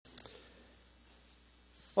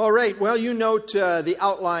All right, well, you note the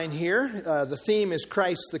outline here. The theme is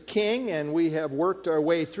Christ the King, and we have worked our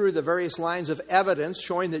way through the various lines of evidence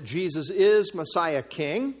showing that Jesus is Messiah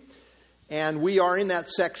King. And we are in that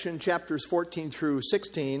section, chapters 14 through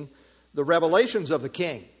 16, the revelations of the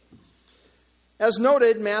King. As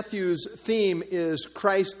noted, Matthew's theme is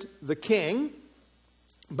Christ the King,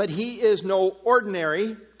 but he is no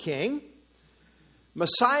ordinary king.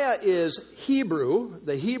 Messiah is Hebrew,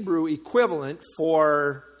 the Hebrew equivalent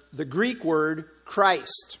for the Greek word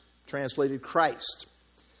Christ, translated Christ.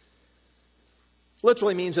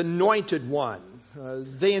 Literally means anointed one.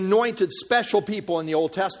 They anointed special people in the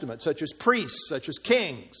Old Testament, such as priests, such as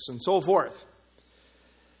kings, and so forth.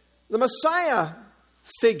 The Messiah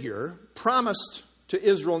figure promised to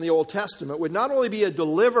Israel in the Old Testament would not only be a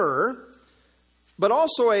deliverer, but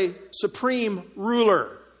also a supreme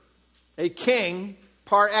ruler, a king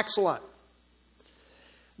par excellence.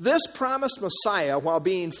 This promised Messiah, while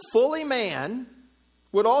being fully man,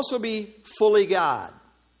 would also be fully God.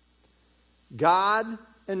 God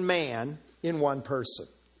and man in one person.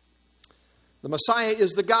 The Messiah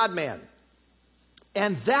is the God-man.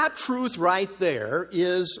 And that truth right there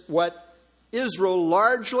is what Israel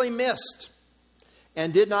largely missed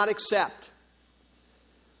and did not accept.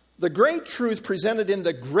 The great truth presented in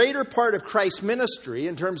the greater part of Christ's ministry,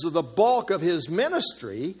 in terms of the bulk of his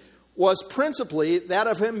ministry, was principally that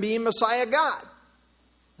of him being Messiah God.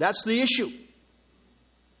 That's the issue.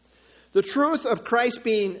 The truth of Christ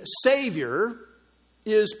being Savior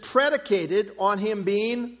is predicated on him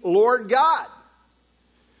being Lord God.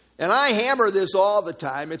 And I hammer this all the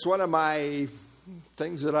time. It's one of my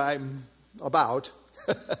things that I'm about.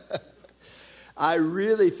 I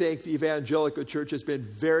really think the evangelical church has been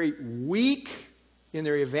very weak in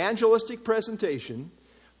their evangelistic presentation,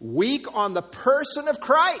 weak on the person of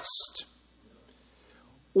Christ,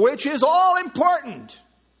 which is all important.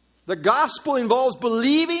 The gospel involves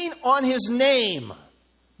believing on his name,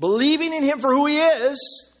 believing in him for who he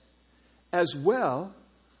is, as well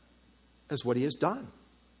as what he has done.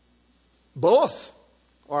 Both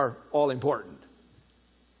are all important.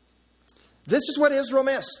 This is what Israel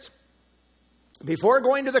missed. Before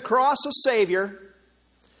going to the cross of Savior,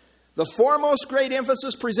 the foremost great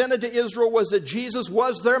emphasis presented to Israel was that Jesus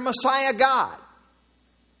was their Messiah God.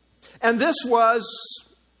 And this was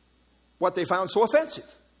what they found so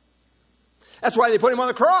offensive. That's why they put him on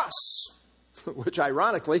the cross, which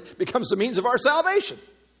ironically becomes the means of our salvation.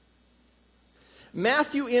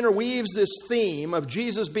 Matthew interweaves this theme of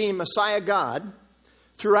Jesus being Messiah God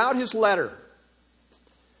throughout his letter.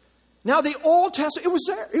 Now, the Old Testament,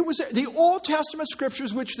 it was there. The Old Testament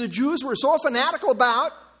scriptures, which the Jews were so fanatical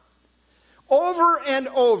about, over and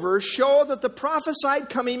over show that the prophesied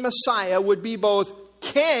coming Messiah would be both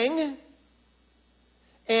King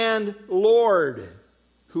and Lord,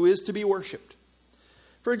 who is to be worshipped.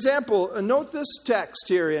 For example, note this text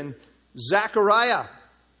here in Zechariah.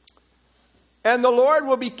 And the Lord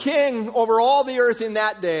will be king over all the earth in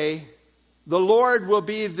that day. The Lord will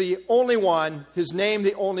be the only one, his name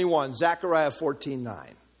the only one. Zechariah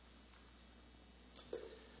 14:9.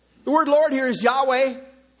 The word Lord here is Yahweh.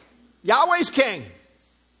 Yahweh's king.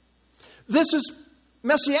 This is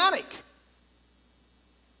messianic.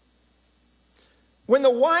 When the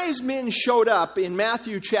wise men showed up in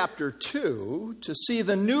Matthew chapter 2 to see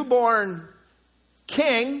the newborn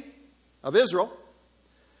king of Israel,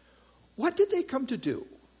 what did they come to do?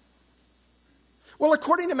 Well,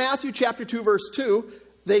 according to Matthew chapter 2, verse 2,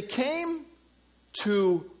 they came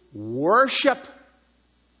to worship.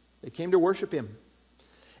 They came to worship him.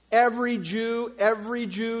 Every Jew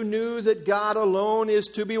knew that God alone is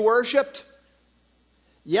to be worshipped.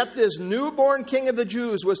 Yet this newborn king of the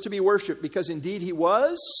Jews was to be worshipped because indeed he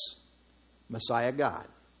was Messiah God.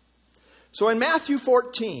 So in Matthew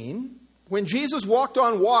 14, when Jesus walked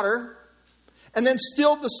on water and then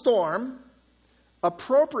stilled the storm,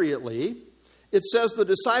 appropriately, it says the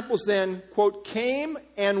disciples then, quote, came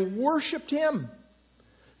and worshiped him,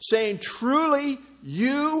 saying, truly,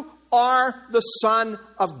 you are the Son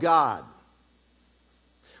of God.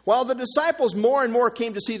 While the disciples more and more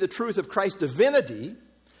came to see the truth of Christ's divinity,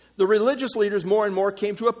 the religious leaders more and more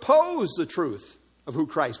came to oppose the truth of who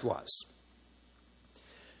Christ was.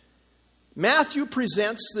 Matthew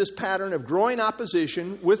presents this pattern of growing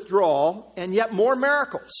opposition, withdrawal, and yet more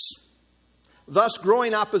miracles. Thus,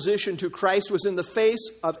 growing opposition to Christ was in the face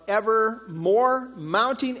of ever more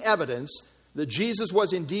mounting evidence that Jesus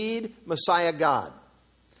was indeed Messiah God,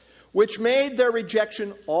 which made their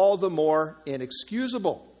rejection all the more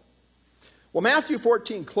inexcusable. Well, Matthew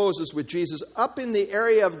 14 closes with Jesus up in the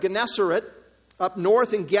area of Gennesaret, up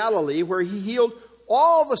north in Galilee, where he healed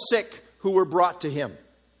all the sick who were brought to him.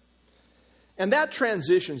 And that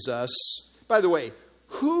transitions us, by the way,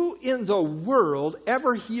 who in the world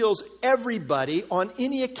ever heals everybody on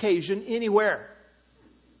any occasion, anywhere?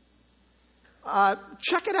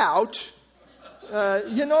 Check it out.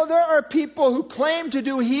 There are people who claim to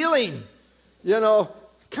do healing,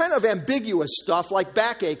 kind of ambiguous stuff like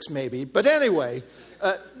backaches maybe. But anyway,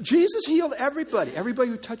 Jesus healed everybody. Everybody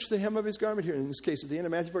who touched the hem of his garment here, in this case at the end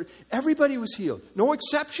of Matthew 40, everybody was healed. No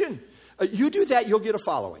exception. You do that, you'll get a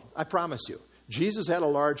following. I promise you. Jesus had a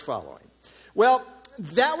large following. Well,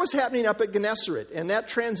 that was happening up at Gennesaret, and that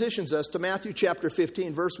transitions us to Matthew chapter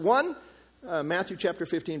 15, verse 1. Matthew chapter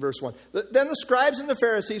 15, verse 1. Then the scribes and the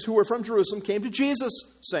Pharisees who were from Jerusalem came to Jesus,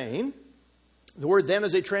 saying, the word then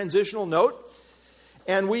is a transitional note,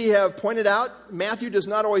 and we have pointed out Matthew does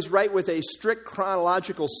not always write with a strict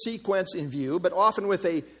chronological sequence in view, but often with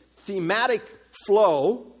a thematic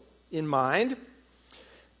flow in mind.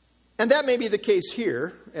 And that may be the case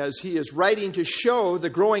here, as he is writing to show the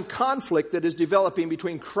growing conflict that is developing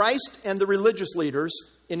between Christ and the religious leaders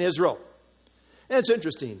in Israel. And it's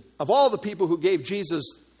interesting. Of all the people who gave Jesus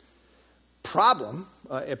were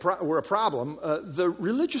a problem, the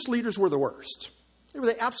religious leaders were the worst. They were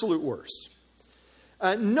the absolute worst.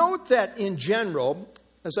 Note that in general,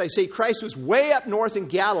 as I say, Christ was way up north in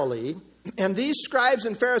Galilee, and these scribes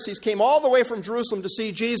and Pharisees came all the way from Jerusalem to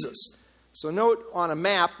see Jesus. So note on a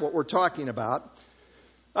map what we're talking about.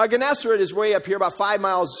 Gennesaret is way up here, about 5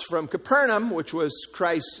 miles from Capernaum, which was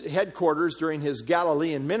Christ's headquarters during his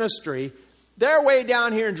Galilean ministry. They're way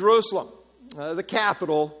down here in Jerusalem, the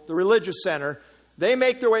capital, the religious center. They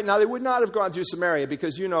make their way. Now, they would not have gone through Samaria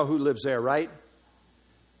because you know who lives there, right?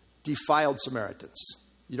 Defiled Samaritans.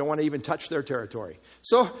 You don't want to even touch their territory.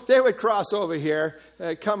 So they would cross over here,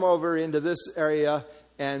 come over into this area,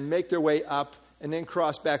 and make their way up, and then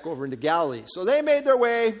cross back over into Galilee. So they made their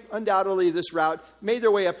way, undoubtedly, this route, made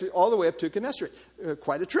their way all the way up to Gennesaret.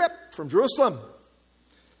 Quite a trip from Jerusalem.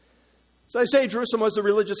 So I say Jerusalem was the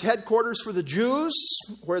religious headquarters for the Jews,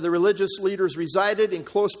 where the religious leaders resided in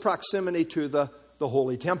close proximity to the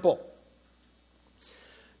Holy Temple.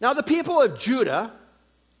 Now the people of Judah,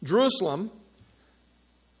 Jerusalem,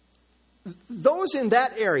 those in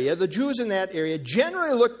that area, the Jews in that area,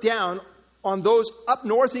 generally looked down on those up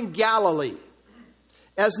north in Galilee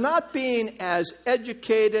as not being as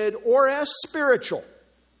educated or as spiritual.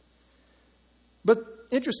 But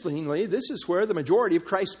interestingly, this is where the majority of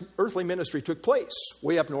Christ's earthly ministry took place,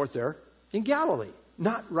 way up north there in Galilee,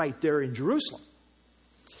 not right there in Jerusalem.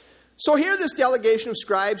 So here this delegation of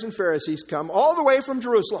scribes and Pharisees come all the way from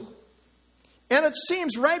Jerusalem. And it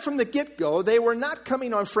seems right from the get-go they were not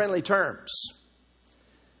coming on friendly terms.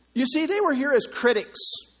 You see, they were here as critics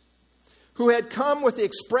who had come with the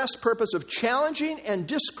express purpose of challenging and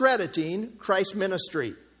discrediting Christ's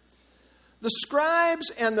ministry. The scribes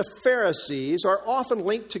and the Pharisees are often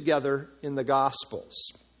linked together in the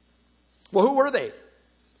Gospels. Well, who were they?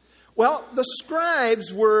 Well, the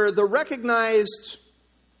scribes were the recognized,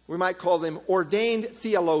 we might call them ordained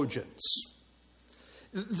theologians.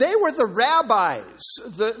 They were the rabbis,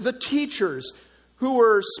 the teachers who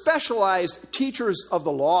were specialized teachers of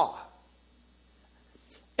the law.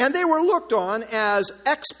 And they were looked on as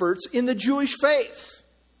experts in the Jewish faith.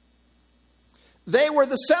 They were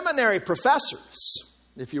the seminary professors,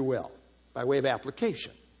 if you will, by way of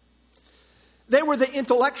application. They were the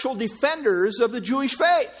intellectual defenders of the Jewish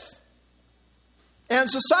faith. And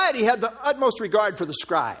society had the utmost regard for the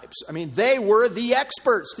scribes. I mean, they were the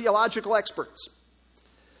experts, theological experts.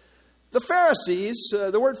 The Pharisees,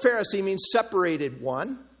 the word Pharisee means separated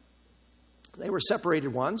one. They were separated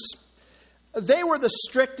ones. They were the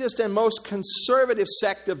strictest and most conservative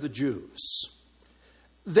sect of the Jews.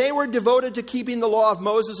 They were devoted to keeping the law of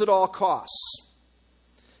Moses at all costs.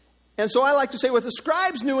 And so I like to say what the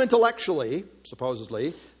scribes knew intellectually,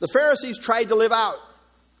 supposedly, the Pharisees tried to live out.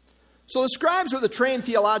 So the scribes were the trained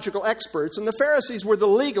theological experts, and the Pharisees were the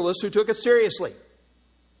legalists who took it seriously,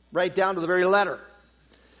 right down to the very letter.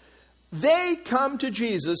 They come to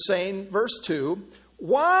Jesus saying, verse 2,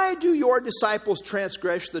 "Why do your disciples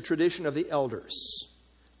transgress the tradition of the elders?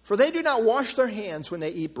 For they do not wash their hands when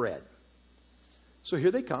they eat bread." So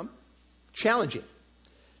here they come, challenging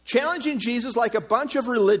Jesus like a bunch of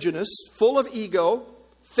religionists full of ego,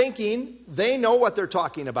 thinking they know what they're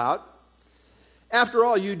talking about. After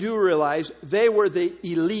all, you do realize they were the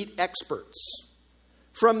elite experts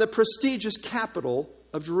from the prestigious capital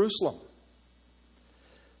of Jerusalem.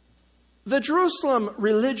 The Jerusalem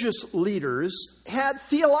religious leaders had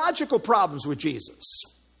theological problems with Jesus.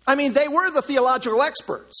 I mean, they were the theological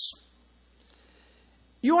experts.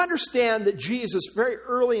 You understand that Jesus, very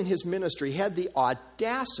early in his ministry, had the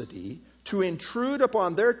audacity to intrude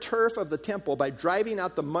upon their turf of the temple by driving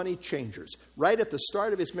out the money changers right at the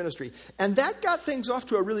start of his ministry. And that got things off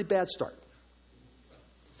to a really bad start.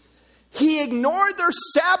 He ignored their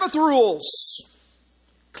Sabbath rules,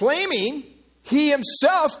 claiming he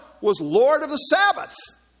himself was Lord of the Sabbath.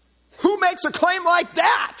 Who makes a claim like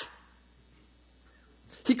that?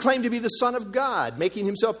 He claimed to be the Son of God, making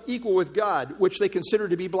himself equal with God, which they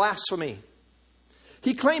considered to be blasphemy.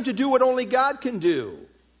 He claimed to do what only God can do,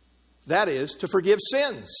 that is, to forgive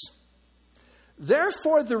sins.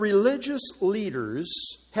 Therefore, the religious leaders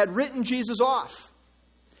had written Jesus off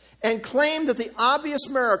and claimed that the obvious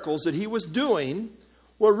miracles that he was doing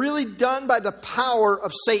were really done by the power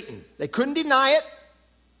of Satan. They couldn't deny it.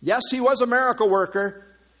 Yes, he was a miracle worker,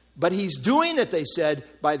 but he's doing it, they said,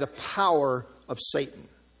 by the power of Satan.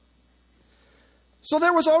 So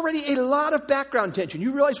there was already a lot of background tension.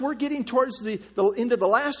 You realize we're getting towards into the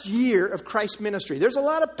last year of Christ's ministry. There's a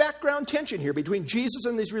lot of background tension here between Jesus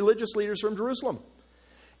and these religious leaders from Jerusalem.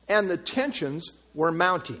 And the tensions were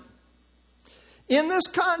mounting. In this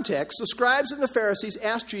context, the scribes and the Pharisees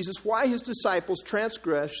asked Jesus why his disciples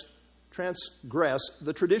transgress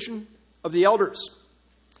the tradition of the elders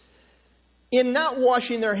in not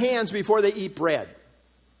washing their hands before they eat bread.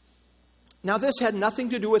 Now, this had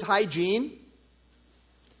nothing to do with hygiene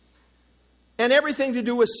and everything to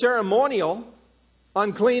do with ceremonial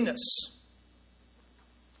uncleanness,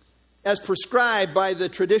 as prescribed by the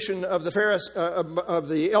tradition of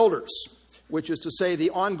the elders, which is to say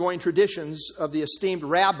the ongoing traditions of the esteemed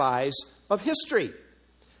rabbis of history.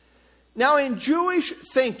 Now, in Jewish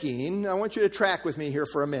thinking, I want you to track with me here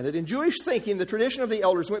for a minute. In Jewish thinking, the tradition of the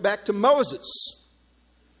elders went back to Moses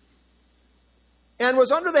and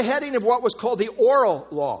was under the heading of what was called the oral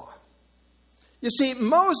law. You see,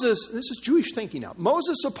 Moses, this is Jewish thinking now,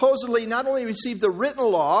 Moses supposedly not only received the written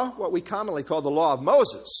law, what we commonly call the law of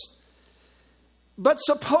Moses, but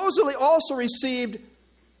supposedly also received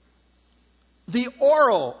the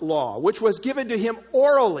oral law, which was given to him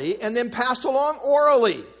orally and then passed along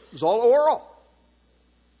orally. It was all oral.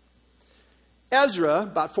 Ezra,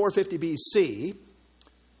 about 450 BC,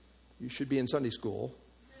 you should be in Sunday school.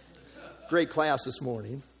 Great class this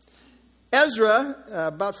morning. Ezra,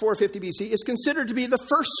 about 450 BC, is considered to be the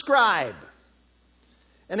first scribe.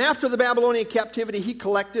 And after the Babylonian captivity, he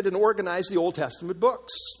collected and organized the Old Testament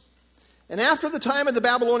books. And after the time of the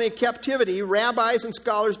Babylonian captivity, rabbis and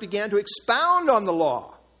scholars began to expound on the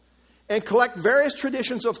law and collect various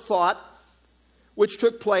traditions of thought, which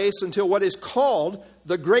took place until what is called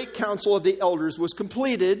the Great Council of the Elders was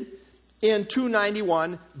completed in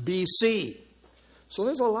 291 BC. So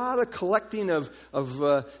there's a lot of collecting of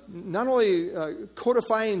not only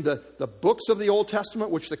codifying the books of the Old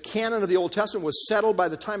Testament, which the canon of the Old Testament was settled by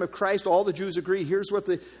the time of Christ. All the Jews agree. Here's what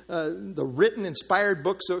the written, inspired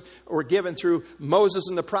books were given through Moses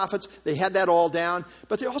and the prophets. They had that all down.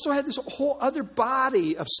 But they also had this whole other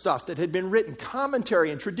body of stuff that had been written,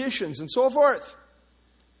 commentary and traditions and so forth.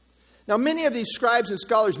 Now, many of these scribes and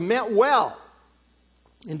scholars meant well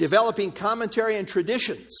in developing commentary and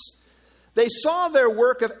traditions. They saw their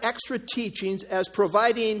work of extra teachings as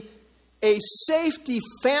providing a safety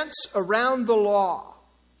fence around the law.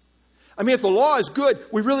 I mean, if the law is good,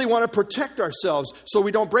 we really want to protect ourselves so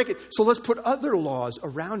we don't break it. So let's put other laws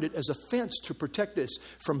around it as a fence to protect us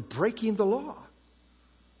from breaking the law.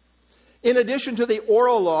 In addition to the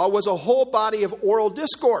oral law was a whole body of oral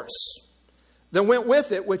discourse that went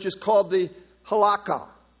with it, which is called the halakha.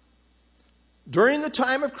 During the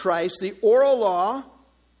time of Christ, the oral law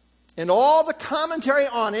and all the commentary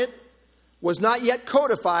on it was not yet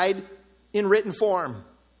codified in written form.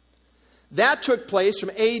 That took place from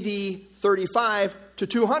AD 35 to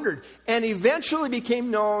 200 and eventually became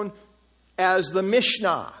known as the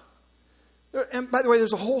Mishnah. And by the way,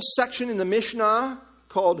 there's a whole section in the Mishnah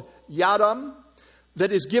called Yadam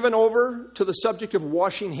that is given over to the subject of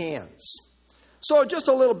washing hands. So just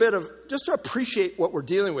a little bit of, just to appreciate what we're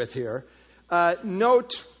dealing with here,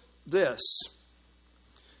 note this.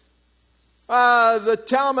 The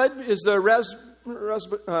Talmud is the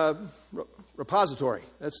repository.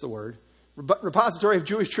 That's the word. Repository of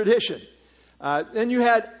Jewish tradition. Then you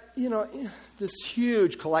had, this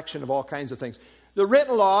huge collection of all kinds of things. The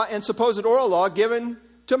written law and supposed oral law given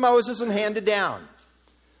to Moses and handed down.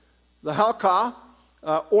 The halakha,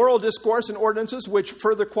 oral discourse and ordinances which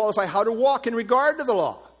further qualify how to walk in regard to the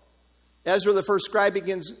law. Ezra, the first scribe,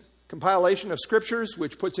 begins compilation of scriptures,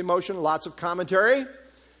 which puts in motion lots of commentary.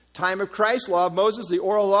 Time of Christ, law of Moses, the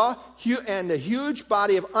oral law, and a huge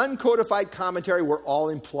body of uncodified commentary were all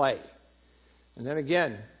in play. And then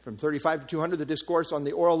again, from 35 to 200, the discourse on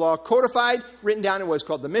the oral law codified, written down in what is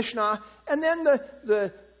called the Mishnah. And then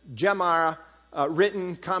the Gemara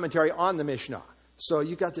written commentary on the Mishnah. So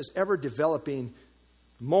you got this ever-developing,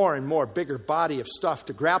 more and more bigger body of stuff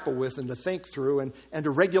to grapple with and to think through and to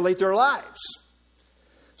regulate their lives.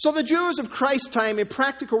 So the Jews of Christ's time, in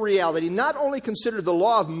practical reality, not only considered the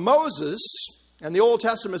law of Moses and the Old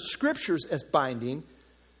Testament scriptures as binding,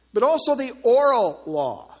 but also the oral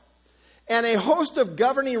law and a host of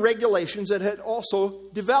governing regulations that had also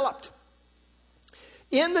developed.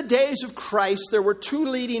 In the days of Christ, there were two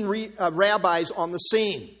leading rabbis on the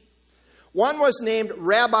scene. One was named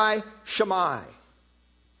Rabbi Shammai,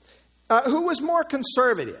 who was more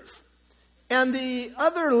conservative. And the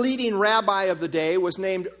other leading rabbi of the day was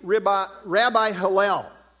named Rabbi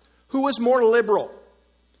Hillel, who was more liberal.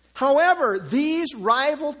 However, these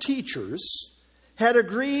rival teachers had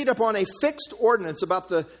agreed upon a fixed ordinance about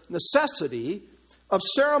the necessity of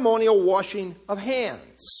ceremonial washing of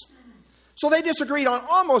hands. So they disagreed on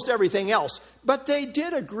almost everything else, but they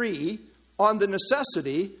did agree on the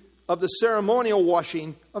necessity of the ceremonial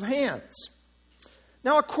washing of hands.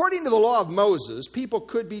 Now, according to the law of Moses, people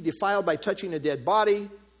could be defiled by touching a dead body,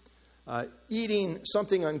 eating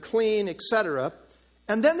something unclean, etc.,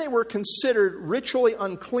 and then they were considered ritually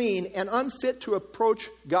unclean and unfit to approach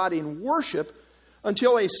God in worship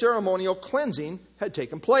until a ceremonial cleansing had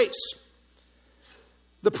taken place.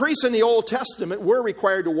 The priests in the Old Testament were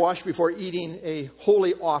required to wash before eating a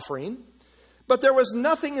holy offering, but there was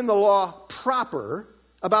nothing in the law proper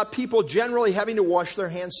about people generally having to wash their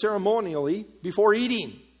hands ceremonially before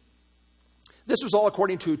eating. This was all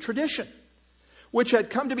according to tradition, which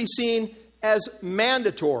had come to be seen as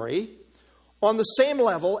mandatory on the same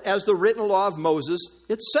level as the written law of Moses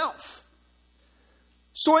itself.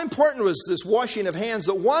 So important was this washing of hands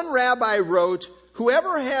that one rabbi wrote,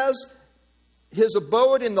 "Whoever has his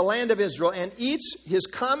abode in the land of Israel and eats his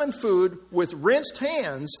common food with rinsed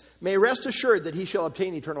hands may rest assured that he shall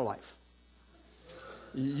obtain eternal life."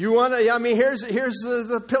 You want to? I mean, here's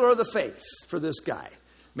the pillar of the faith for this guy.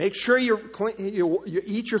 Make sure you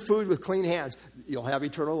eat your food with clean hands. You'll have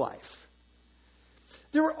eternal life.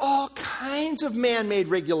 There were all kinds of man-made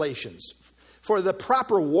regulations for the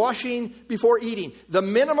proper washing before eating. The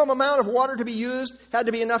minimum amount of water to be used had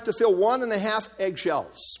to be enough to fill 1.5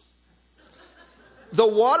 eggshells. The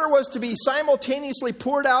water was to be simultaneously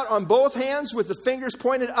poured out on both hands with the fingers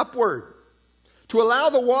pointed upward, to allow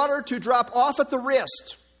the water to drop off at the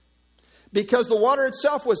wrist, because the water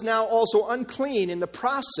itself was now also unclean in the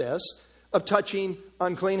process of touching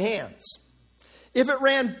unclean hands. If it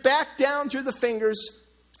ran back down through the fingers,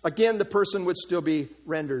 again, the person would still be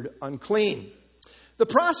rendered unclean. The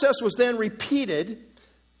process was then repeated,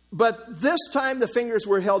 but this time the fingers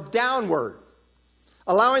were held downward,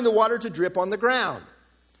 allowing the water to drip on the ground.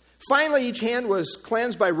 Finally, each hand was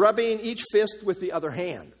cleansed by rubbing each fist with the other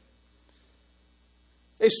hand.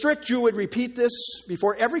 A strict Jew would repeat this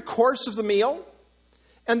before every course of the meal,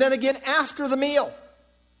 and then again after the meal.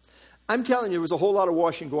 I'm telling you, there was a whole lot of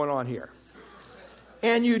washing going on here.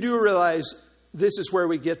 And you do realize this is where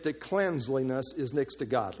we get that cleanliness is next to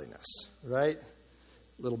godliness, right?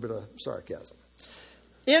 A little bit of sarcasm.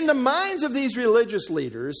 In the minds of these religious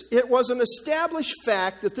leaders, it was an established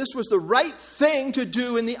fact that this was the right thing to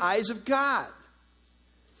do in the eyes of God.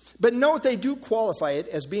 But note, they do qualify it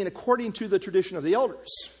as being according to the tradition of the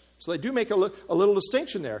elders. So they do make a little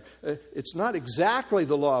distinction there. It's not exactly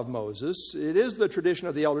the law of Moses. It is the tradition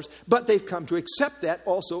of the elders. But they've come to accept that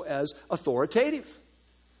also as authoritative.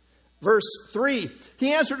 Verse 3,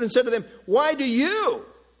 he answered and said to them, "Why do you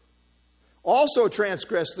also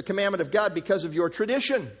transgress the commandment of God because of your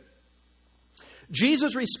tradition?"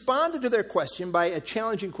 Jesus responded to their question by a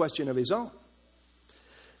challenging question of his own.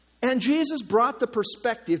 And Jesus brought the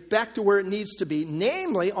perspective back to where it needs to be,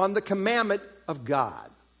 namely on the commandment of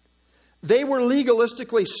God. They were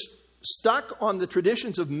legalistically stuck on the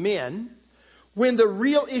traditions of men when the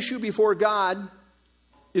real issue before God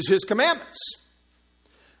is his commandments.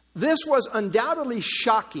 This was undoubtedly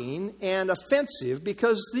shocking and offensive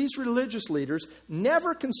because these religious leaders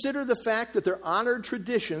never considered the fact that their honored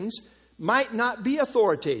traditions might not be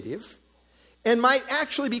authoritative and might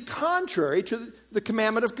actually be contrary to the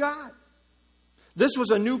commandment of God. This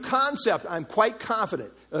was a new concept, I'm quite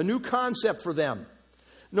confident, a new concept for them.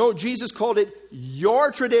 No, Jesus called it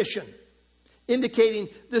your tradition, indicating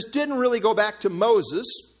this didn't really go back to Moses,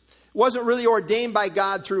 wasn't really ordained by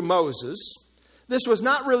God through Moses. This was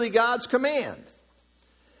not really God's command.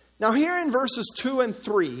 Now here in verses 2 and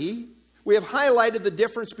 3, we have highlighted the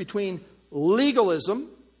difference between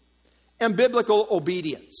legalism and biblical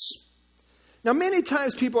obedience. Now many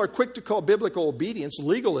times people are quick to call biblical obedience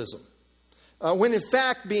legalism, when in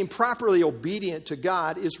fact being properly obedient to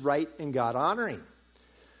God is right and God-honoring.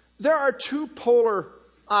 There are two polar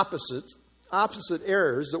opposite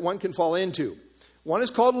errors that one can fall into. One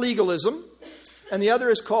is called legalism, and the other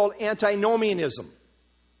is called antinomianism,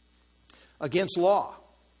 against law.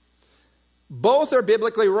 Both are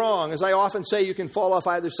biblically wrong. As I often say, you can fall off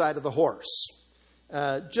either side of the horse.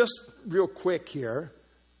 Just real quick here.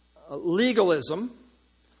 Legalism.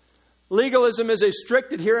 Legalism is a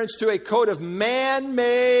strict adherence to a code of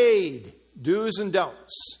man-made do's and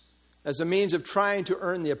don'ts as a means of trying to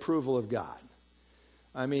earn the approval of God.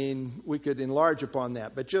 I mean, we could enlarge upon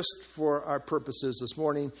that, but just for our purposes this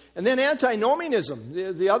morning. And then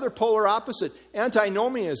antinomianism, the other polar opposite.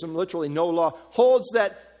 Antinomianism, literally no law, holds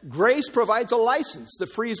that grace provides a license that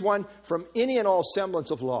frees one from any and all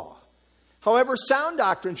semblance of law. However, sound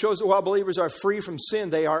doctrine shows that while believers are free from sin,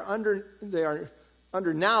 they are under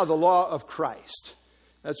now the law of Christ.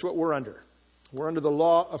 That's what we're under. We're under the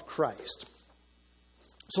law of Christ.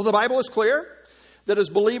 So the Bible is clear that as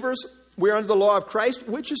believers, we're under the law of Christ,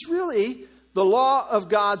 which is really the law of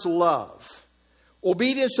God's love.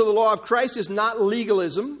 Obedience to the law of Christ is not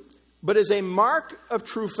legalism, but is a mark of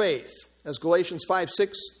true faith. As Galatians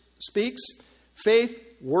 5:6 speaks, faith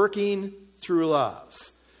working through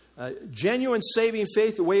love. Genuine saving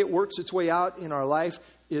faith, the way it works its way out in our life,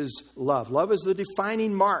 is love. Love is the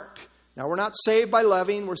defining mark. Now, we're not saved by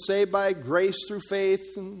loving. We're saved by grace through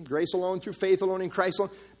faith, and grace alone through faith alone in Christ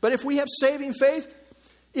alone. But if we have saving faith,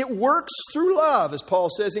 it works through love, as Paul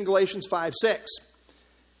says in Galatians 5:6.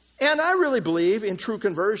 And I really believe in true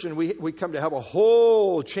conversion, we come to have a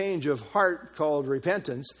whole change of heart called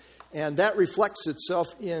repentance. And that reflects itself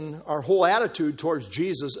in our whole attitude towards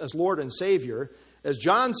Jesus as Lord and Savior. As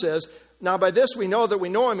John says, now by this we know that we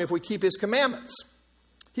know him if we keep his commandments.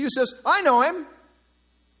 He who says, I know him,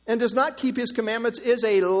 and does not keep his commandments is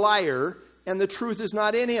a liar, and the truth is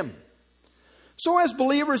not in him. So as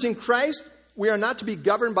believers in Christ, we are not to be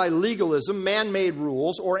governed by legalism, man-made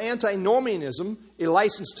rules, or antinomianism, a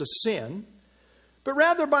license to sin, but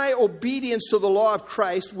rather by obedience to the law of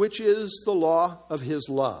Christ, which is the law of his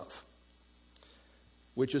love,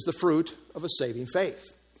 which is the fruit of a saving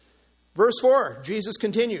faith. Verse 4, Jesus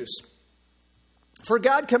continues, for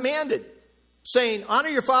God commanded, saying, honor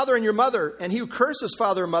your father and your mother, and he who curses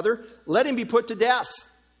father or mother, let him be put to death.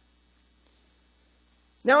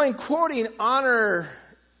 Now, in quoting honor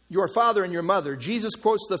your father and your mother, Jesus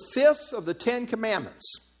quotes the fifth of the 10 commandments.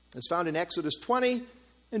 It's found in Exodus 20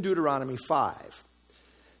 and Deuteronomy 5.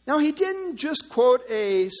 Now, he didn't just quote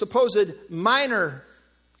a supposed minor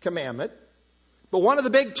commandment, but one of the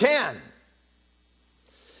big 10.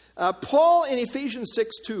 Paul in Ephesians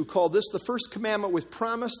 6:2 called this the first commandment with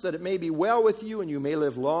promise that it may be well with you and you may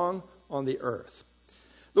live long on the earth.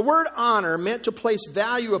 The word honor meant to place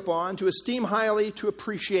value upon, to esteem highly, to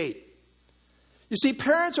appreciate. You see,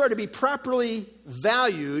 parents are to be properly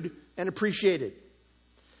valued and appreciated.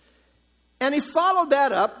 And he followed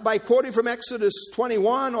that up by quoting from Exodus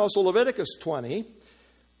 21, also Leviticus 20,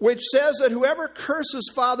 which says that whoever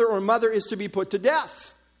curses father or mother is to be put to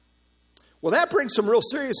death. Well, that brings some real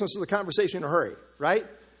seriousness to the conversation in a hurry, right?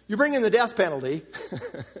 You bring in the death penalty.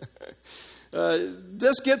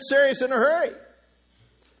 This gets serious in a hurry.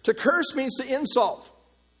 To curse means to insult,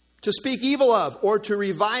 to speak evil of, or to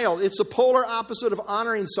revile. It's the polar opposite of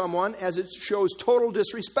honoring someone, as it shows total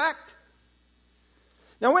disrespect.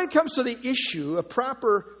 Now, when it comes to the issue of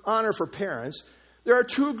proper honor for parents, there are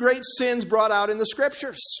two great sins brought out in the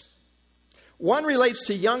Scriptures. One relates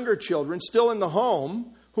to younger children still in the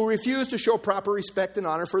home who refuse to show proper respect and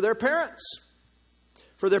honor for their parents'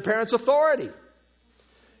 authority.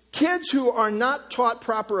 Kids who are not taught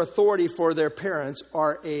proper authority for their parents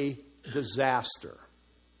are a disaster.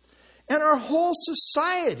 And our whole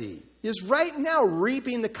society is right now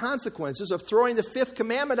reaping the consequences of throwing the fifth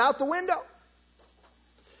commandment out the window.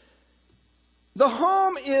 The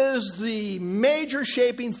home is the major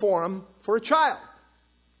shaping forum for a child.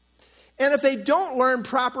 And if they don't learn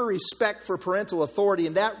proper respect for parental authority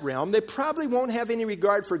in that realm, they probably won't have any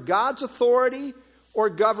regard for God's authority or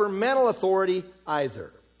governmental authority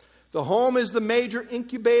either. The home is the major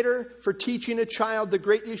incubator for teaching a child the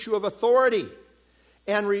great issue of authority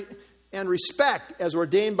and respect as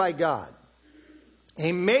ordained by God.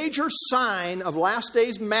 A major sign of last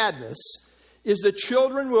days madness is that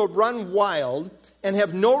children will run wild and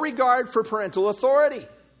have no regard for parental authority.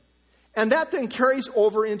 And that then carries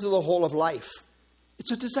over into the whole of life.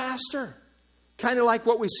 It's a disaster. Kind of like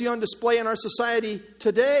what we see on display in our society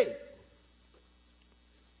today.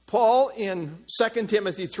 Paul in 2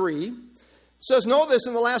 Timothy 3 says, know this,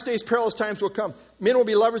 in the last days perilous times will come. Men will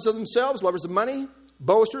be lovers of themselves, lovers of money,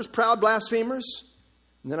 boasters, proud, blasphemers.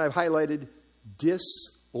 And then I've highlighted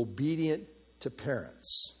disobedient to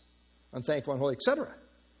parents. unthankful, unholy, etc.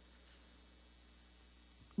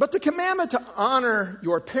 But the commandment to honor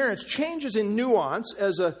your parents changes in nuance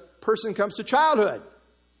as a person comes to childhood.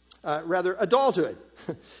 Adulthood,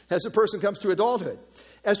 as a person comes to adulthood.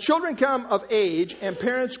 As children come of age and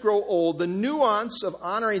parents grow old, the nuance of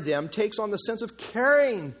honoring them takes on the sense of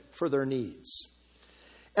caring for their needs.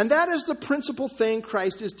 And that is the principal thing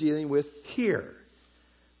Christ is dealing with here.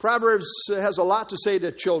 Proverbs has a lot to say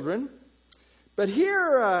to children. But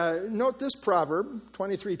here, note this proverb,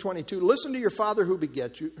 23:22. Listen to your father who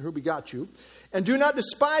begot you, and do not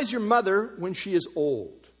despise your mother when she is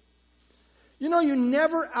old. You know, you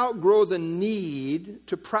never outgrow the need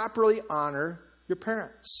to properly honor your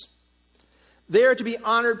parents. They are to be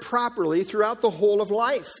honored properly throughout the whole of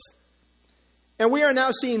life. And we are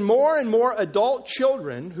now seeing more and more adult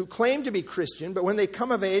children who claim to be Christian, but when they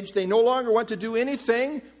come of age, they no longer want to do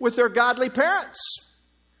anything with their godly parents.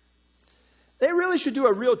 They really should do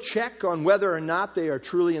a real check on whether or not they are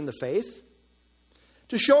truly in the faith.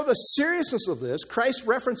 To show the seriousness of this, Christ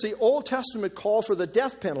referenced the Old Testament call for the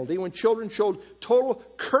death penalty when children showed total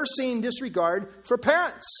cursing disregard for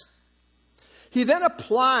parents. He then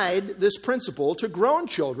applied this principle to grown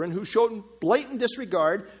children who showed blatant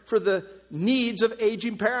disregard for the needs of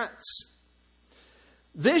aging parents.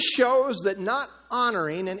 This shows that not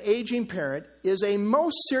honoring an aging parent is a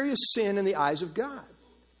most serious sin in the eyes of God.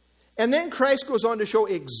 And then Christ goes on to show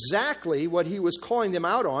exactly what he was calling them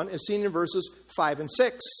out on, as seen in verses 5 and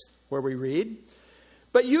 6, where we read,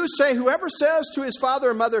 "But you say, whoever says to his father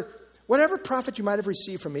or mother, whatever profit you might have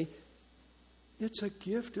received from me, it's a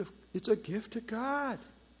gift to God.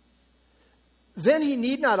 Then he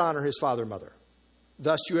need not honor his father or mother.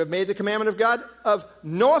 Thus you have made the commandment of God of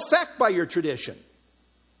no effect by your tradition."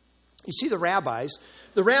 You see, the rabbis,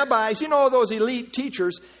 you know, those elite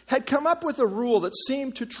teachers, had come up with a rule that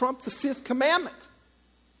seemed to trump the fifth commandment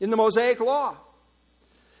in the Mosaic Law.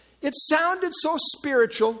 It sounded so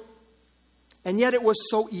spiritual, and yet it was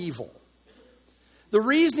so evil. The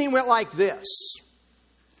reasoning went like this.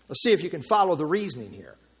 Let's see if you can follow the reasoning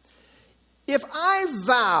here. If I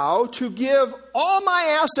vow to give all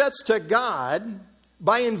my assets to God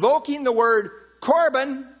by invoking the word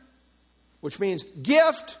korban, which means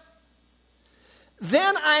gift,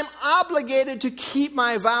 then I'm obligated to keep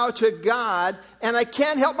my vow to God, and I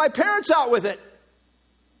can't help my parents out with it.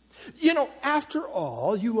 You know, after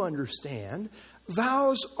all, you understand,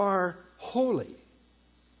 vows are holy.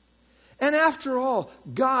 And after all,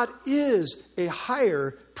 God is a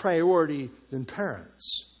higher priority than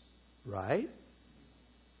parents, right?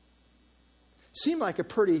 Seemed like a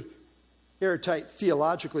pretty airtight,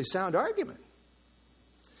 theologically sound argument.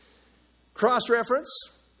 Cross-reference.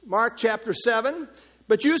 Mark chapter 7,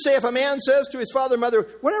 "But you say if a man says to his father or mother,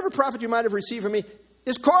 whatever profit you might have received from me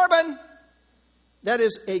is korban," that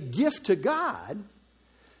is a gift to God,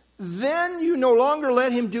 "then you no longer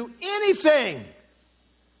let him do anything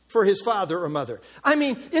for his father or mother." I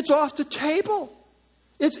mean, it's off the table.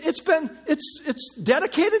 It's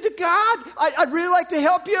dedicated to God. I'd really like to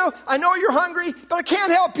help you. I know you're hungry, but I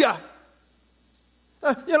can't help you.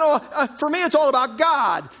 For me, it's all about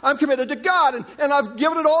God. I'm committed to God, and I've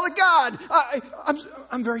given it all to God.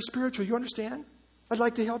 I'm very spiritual, you understand? I'd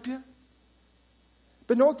like to help you.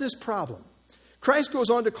 But note this problem. Christ goes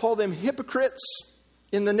on to call them hypocrites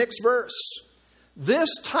in the next verse. This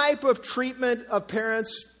type of treatment of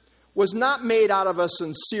parents was not made out of a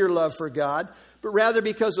sincere love for God, but rather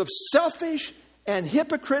because of selfish and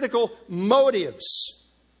hypocritical motives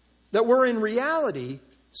that were in reality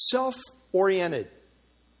self-oriented.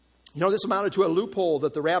 You know, this amounted to a loophole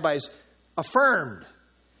that the rabbis affirmed.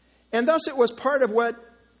 And thus it was part of what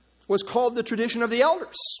was called the tradition of the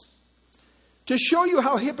elders. To show you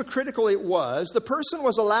how hypocritical it was, the person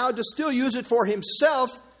was allowed to still use it for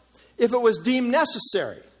himself if it was deemed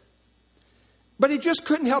necessary. But he just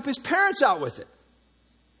couldn't help his parents out with it.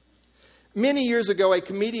 Many years ago, a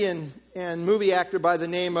comedian and movie actor by the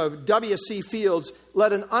name of W.C. Fields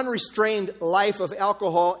led an unrestrained life of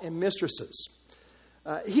alcohol and mistresses.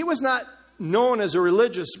 He was not known as a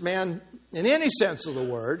religious man in any sense of the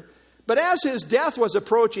word, but as his death was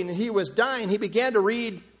approaching and he was dying, he began to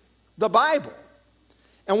read the Bible.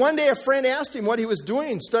 And one day a friend asked him what he was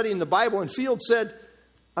doing studying the Bible, and Fields said,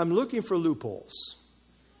 "I'm looking for loopholes."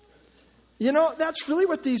 You know, that's really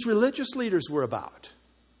what these religious leaders were about.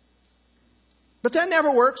 But that never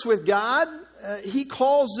works with God. He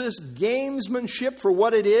calls this gamesmanship for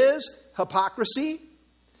what it is, hypocrisy.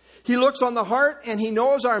 He looks on the heart and he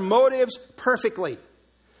knows our motives perfectly.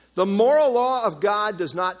 The moral law of God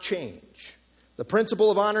does not change. The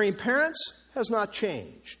principle of honoring parents has not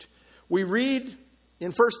changed. We read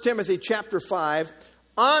in 1 Timothy chapter 5,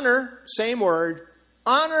 Honor, same word,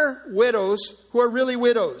 honor widows who are really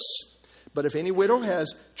widows. But if any widow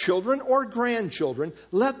has children or grandchildren,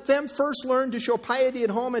 let them first learn to show piety at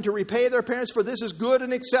home and to repay their parents, for this is good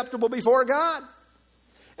and acceptable before God.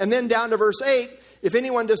 And then down to verse 8, if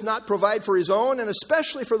anyone does not provide for his own, and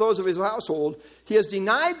especially for those of his household, he has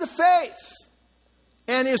denied the faith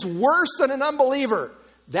and is worse than an unbeliever.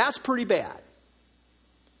 That's pretty bad.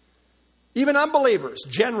 Even unbelievers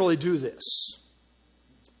generally do this.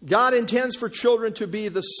 God intends for children to be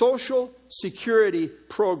the social security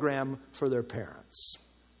program for their parents.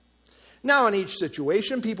 Now, in each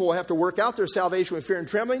situation, people will have to work out their salvation with fear and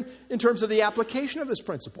trembling in terms of the application of this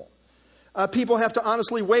principle. People have to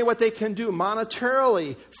honestly weigh what they can do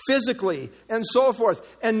monetarily, physically, and so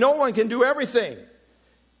forth. And no one can do everything.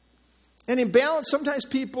 And in balance, sometimes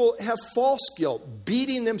people have false guilt,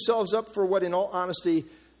 beating themselves up for what, in all honesty,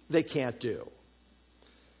 they can't do.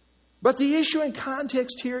 But the issue in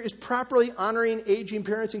context here is properly honoring aging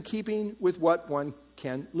parents in keeping with what one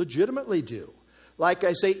can legitimately do. Like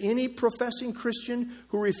I say, any professing Christian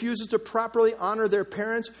who refuses to properly honor their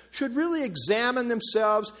parents should really examine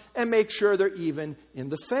themselves and make sure they're even in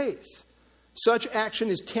the faith. Such action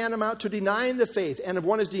is tantamount to denying the faith. And if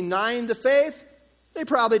one is denying the faith, they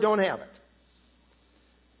probably don't have it.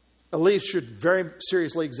 At least should very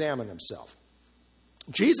seriously examine themselves.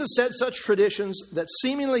 Jesus said such traditions that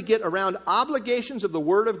seemingly get around obligations of the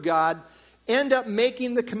Word of God end up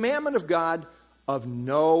making the commandment of God of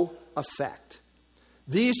no effect.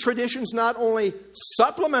 These traditions not only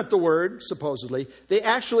supplement the Word, supposedly, they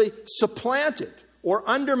actually supplant it or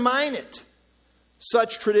undermine it.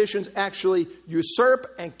 Such traditions actually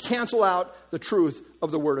usurp and cancel out the truth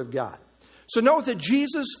of the Word of God. So note that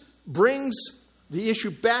Jesus brings the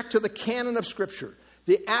issue back to the canon of Scripture,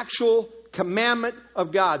 the actual commandment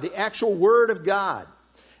of God, the actual Word of God.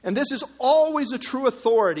 And this is always a true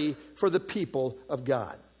authority for the people of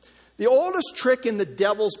God. The oldest trick in the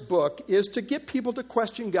devil's book is to get people to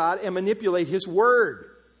question God and manipulate His Word.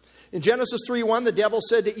 In Genesis 3:1, the devil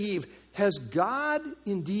said to Eve, "Has God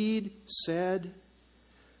indeed said?"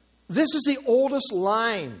 This is the oldest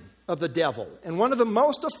line of the devil and one of the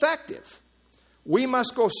most effective. We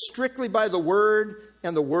must go strictly by the Word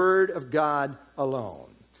and the Word of God alone.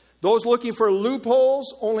 Those looking for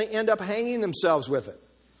loopholes only end up hanging themselves with it.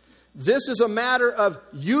 This is a matter of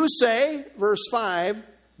you say, verse 5,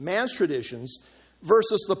 man's traditions,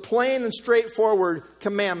 versus the plain and straightforward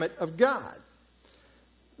commandment of God.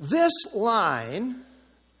 This line,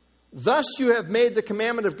 thus you have made the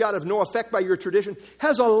commandment of God of no effect by your tradition,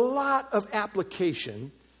 has a lot of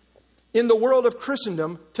application in the world of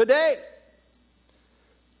Christendom today.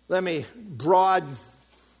 Let me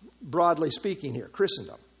broadly speaking here,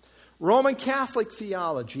 Christendom. Roman Catholic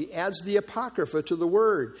theology adds the Apocrypha to the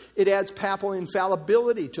Word. It adds papal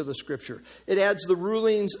infallibility to the Scripture. It adds the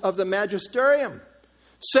rulings of the magisterium,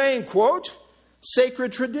 saying, quote,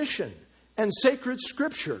 sacred tradition and sacred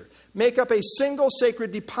Scripture make up a single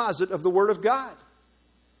sacred deposit of the Word of God.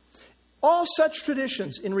 All such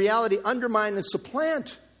traditions in reality undermine and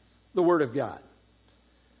supplant the Word of God.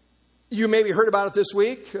 You maybe heard about it this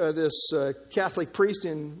week. This Catholic priest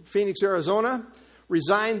in Phoenix, Arizona,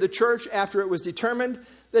 resigned the church after it was determined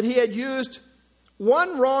that he had used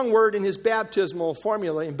one wrong word in his baptismal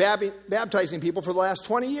formula in baptizing people for the last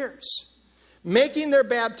 20 years, making their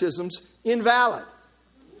baptisms invalid.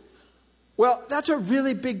 Well, that's a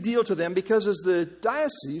really big deal to them because, as the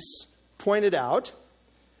diocese pointed out,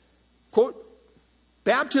 quote,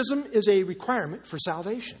 baptism is a requirement for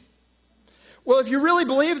salvation. Well, if you really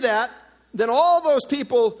believe that, then all those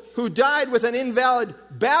people who died with an invalid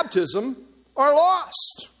baptism are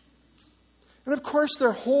lost. And of course,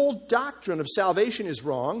 their whole doctrine of salvation is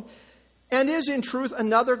wrong and is in truth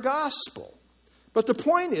another gospel. But the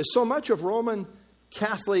point is, so much of Roman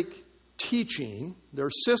Catholic teaching, their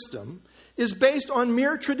system, is based on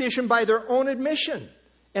mere tradition by their own admission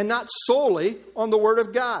and not solely on the Word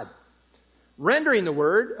of God, rendering the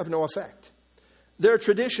Word of no effect. Their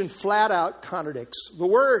tradition flat out contradicts the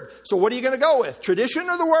Word. So what are you going to go with? Tradition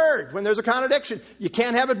or the Word? When there's a contradiction, you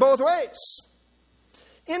can't have it both ways.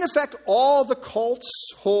 In effect, all the cults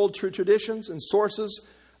hold to traditions and sources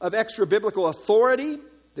of extra-biblical authority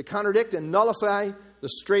that contradict and nullify the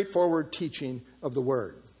straightforward teaching of the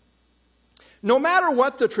Word. No matter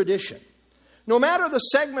what the tradition, no matter the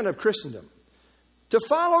segment of Christendom, to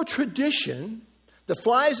follow tradition that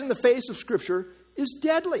flies in the face of Scripture is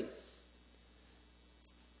deadly.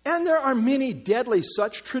 And there are many deadly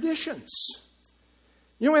such traditions.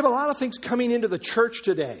 You know, we have a lot of things coming into the church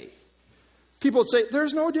today. People would say,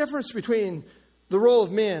 there's no difference between the role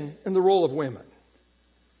of men and the role of women.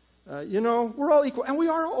 we're all equal, and we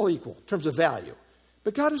are all equal in terms of value.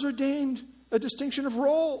 But God has ordained a distinction of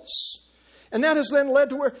roles. And that has then led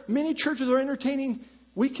to where many churches are entertaining,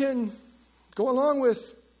 we can go along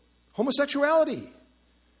with homosexuality,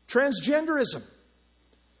 transgenderism,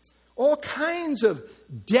 all kinds of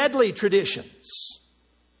deadly traditions.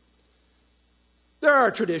 There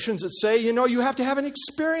are traditions that say, you have to have an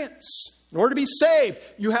experience. In order to be saved,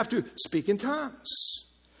 you have to speak in tongues.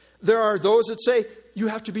 There are those that say you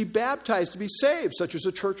have to be baptized to be saved, such as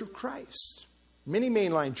the Church of Christ. Many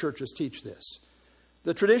mainline churches teach this.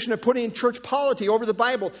 The tradition of putting church polity over the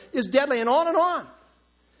Bible is deadly, and on and on.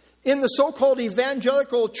 In the so-called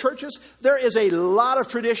evangelical churches, there is a lot of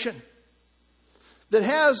tradition that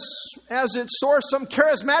has as its source some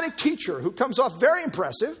charismatic teacher who comes off very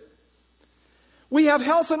impressive. We have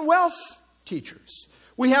health and wealth teachers.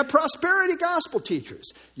 We have prosperity gospel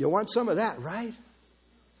teachers. You want some of that, right?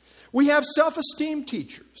 We have self-esteem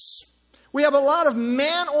teachers. We have a lot of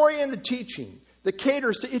man-oriented teaching that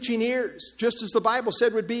caters to itching ears, just as the Bible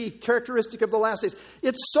said would be characteristic of the last days.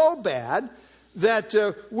 It's so bad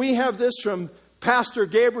that we have this from Pastor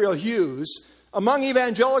Gabriel Hughes. Among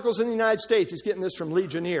evangelicals in the United States, he's getting this from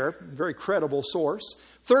Legionnaire, a very credible source.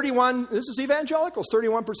 This is evangelicals,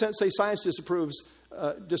 31% say science disproves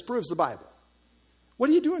the Bible. What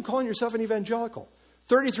are you doing calling yourself an evangelical?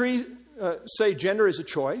 33 say gender is a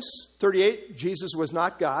choice. 38, Jesus was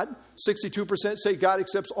not God. 62% say God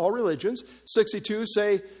accepts all religions.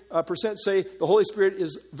 62% say the Holy Spirit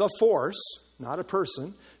is the force, not a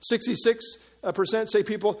person. 66% say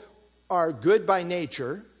people are good by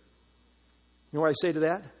nature. You know what I say to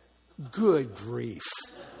that? Good grief.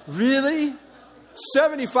 Really?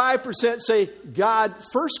 75% say God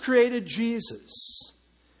first created Jesus.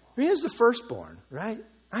 He is the firstborn, right?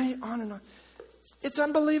 On and on. It's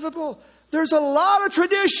unbelievable. There's a lot of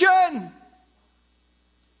tradition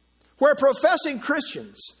where professing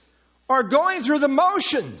Christians are going through the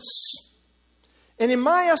motions. And in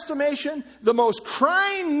my estimation, the most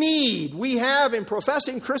crying need we have in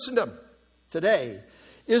professing Christendom today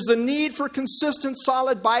is the need for consistent,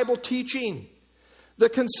 solid Bible teaching. The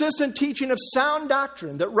consistent teaching of sound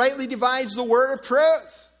doctrine that rightly divides the word of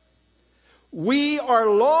truth. We are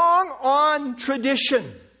long on tradition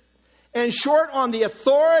and short on the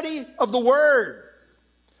authority of the Word.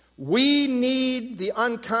 We need the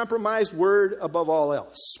uncompromised Word above all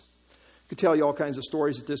else. I could tell you all kinds of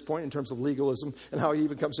stories at this point in terms of legalism and how it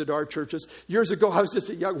even comes into our churches. Years ago, I was just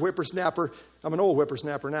a young whippersnapper. I'm an old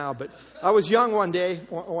whippersnapper now, but I was young one day,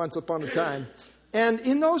 once upon a time. And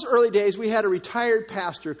in those early days, we had a retired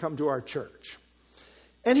pastor come to our church.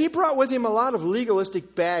 And he brought with him a lot of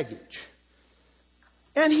legalistic baggage.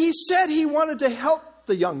 And he said he wanted to help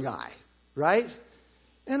the young guy, right?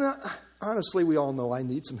 And honestly, we all know I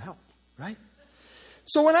need some help, right?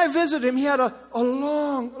 So when I visited him, he had a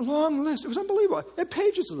long list. It was unbelievable. He had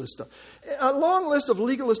pages of this stuff. A long list of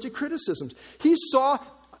legalistic criticisms. Are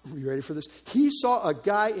you ready for this? He saw a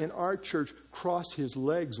guy in our church cross his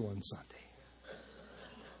legs one Sunday.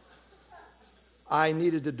 I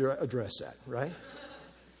needed to address that, right?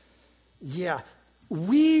 Yeah.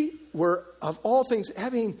 We were, of all things,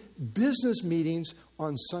 having business meetings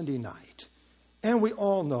on Sunday night. And we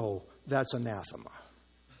all know that's anathema.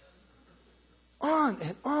 On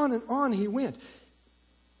and on and on he went.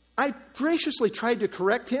 I graciously tried to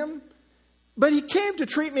correct him, but he came to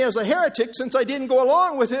treat me as a heretic since I didn't go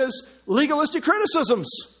along with his legalistic criticisms.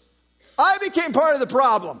 I became part of the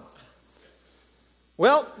problem.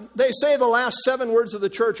 Well, they say the last 7 words of the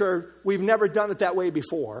church are, we've never done it that way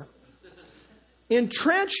before.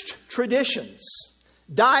 Entrenched traditions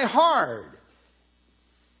die hard.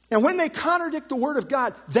 And when they contradict the Word of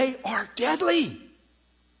God, they are deadly.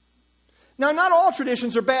 Now, not all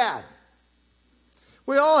traditions are bad.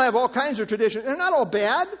 We all have all kinds of traditions. They're not all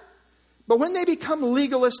bad. But when they become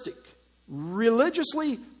legalistic,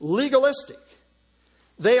 religiously legalistic,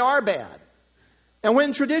 they are bad. And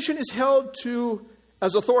when tradition is held to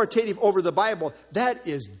as authoritative over the Bible, that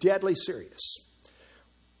is deadly serious.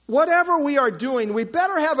 Whatever we are doing, we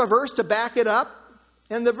better have a verse to back it up,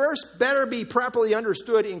 and the verse better be properly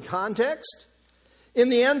understood in context. In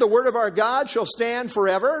the end, the word of our God shall stand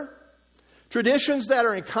forever. Traditions that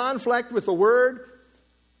are in conflict with the word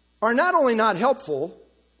are not only not helpful,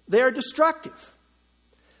 they are destructive.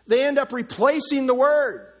 They end up replacing the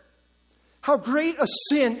word. How great a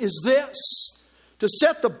sin is this, to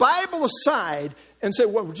set the Bible aside and say,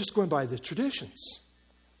 well, we're just going by the traditions.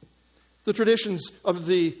 The traditions of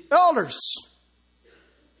the elders.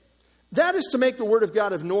 That is to make the Word of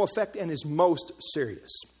God of no effect and is most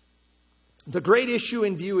serious. The great issue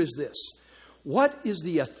in view is this. What is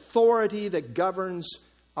the authority that governs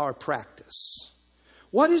our practice?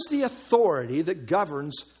 What is the authority that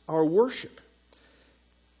governs our worship?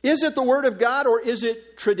 Is it the Word of God or is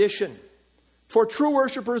it tradition? For true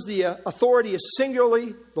worshipers, the authority is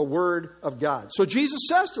singularly the Word of God. So Jesus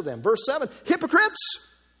says to them, verse 7, hypocrites!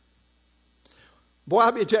 Boy,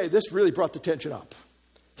 let me tell you, this really brought the tension up.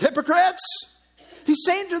 Hypocrites! He's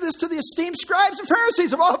saying this to the esteemed scribes and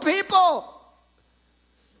Pharisees of all people.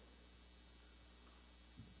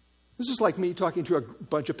 This is like me talking to a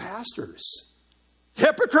bunch of pastors.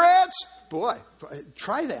 Hypocrites! Boy,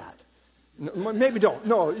 try that. No, maybe don't.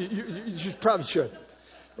 No, you probably shouldn't.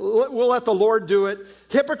 We'll let the Lord do it.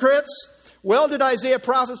 Hypocrites! Well did Isaiah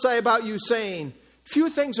prophesy about you, saying, few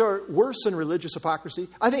things are worse than religious hypocrisy.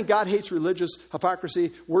 I think God hates religious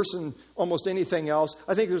hypocrisy worse than almost anything else.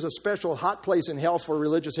 I think there's a special hot place in hell for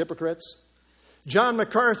religious hypocrites. John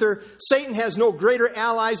MacArthur, Satan has no greater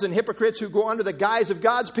allies than hypocrites who go under the guise of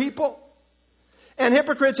God's people. And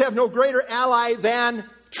hypocrites have no greater ally than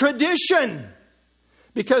tradition.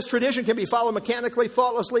 Because tradition can be followed mechanically,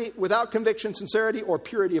 thoughtlessly, without conviction, sincerity, or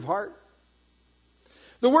purity of heart.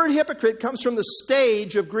 The word hypocrite comes from the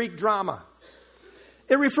stage of Greek drama.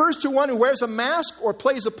 It refers to one who wears a mask or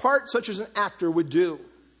plays a part such as an actor would do.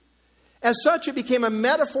 As such, it became a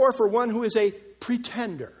metaphor for one who is a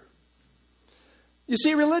pretender. You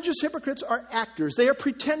see, religious hypocrites are actors. They are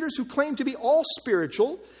pretenders who claim to be all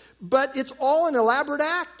spiritual, but it's all an elaborate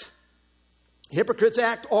act. Hypocrites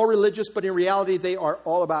act all religious, but in reality, they are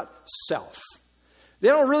all about self. They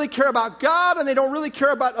don't really care about God, and they don't really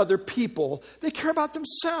care about other people. They care about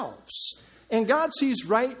themselves. And God sees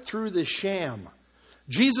right through the sham.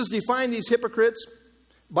 Jesus defined these hypocrites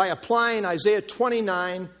by applying Isaiah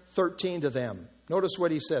 29:13 to them. Notice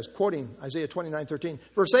what he says, quoting Isaiah 29:13.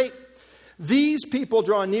 Verse 8, these people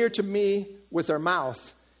draw near to me with their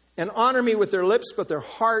mouth and honor me with their lips, but their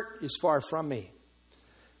heart is far from me.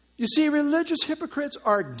 You see, religious hypocrites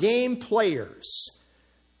are game players.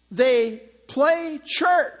 They play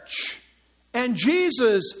church. And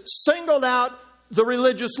Jesus singled out the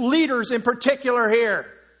religious leaders in particular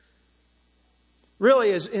here.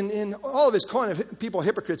 Really, as in all of his calling of people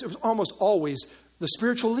hypocrites, it was almost always the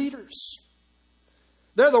spiritual leaders.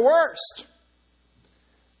 They're the worst.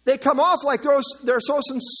 They come off like they're so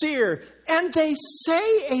sincere, and they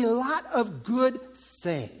say a lot of good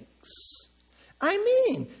things. I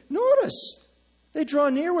mean, notice, they draw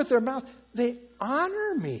near with their mouth. They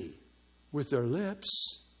honor me with their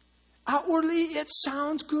lips. Outwardly, it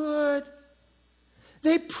sounds good.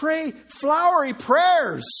 They pray flowery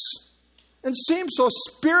prayers and seem so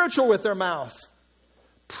spiritual with their mouth.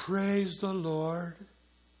 Praise the Lord.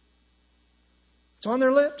 It's on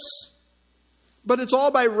their lips. But it's all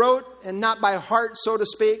by rote and not by heart, so to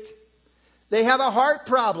speak. They have a heart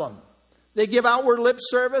problem. They give outward lip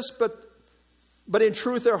service, but in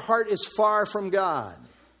truth their heart is far from God.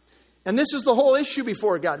 And this is the whole issue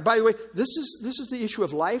before God. By the way, this is the issue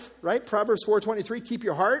of life, right? Proverbs 4:23, keep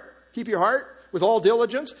your heart with all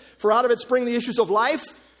diligence, for out of it spring the issues of life.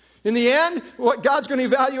 In the end, what God's going to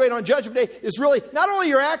evaluate on Judgment Day is really not only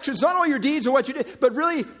your actions, not only your deeds and what you did, but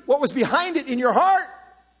really what was behind it in your heart.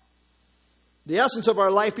 The essence of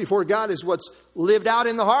our life before God is what's lived out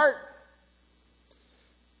in the heart.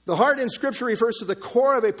 The heart in Scripture refers to the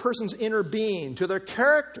core of a person's inner being, to their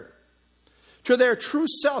character, to their true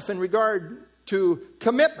self in regard to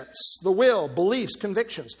commitments, the will, beliefs,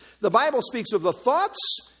 convictions. The Bible speaks of the thoughts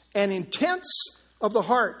and intents of the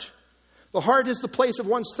heart. The heart is the place of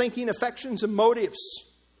one's thinking, affections, and motives.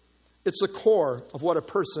 It's the core of what a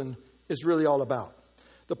person is really all about.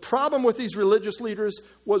 The problem with these religious leaders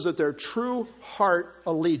was that their true heart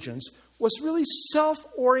allegiance was really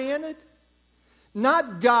self-oriented,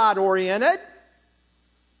 not God-oriented.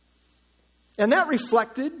 And that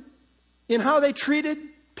reflected in how they treated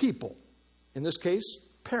people, in this case,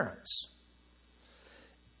 parents.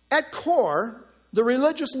 At core, the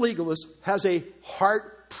religious legalist has a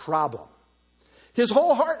heart problem. His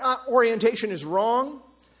whole heart orientation is wrong.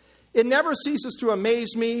 It never ceases to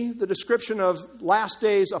amaze me, the description of last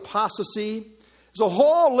days apostasy. There's a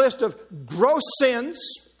whole list of gross sins,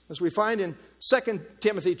 as we find in 2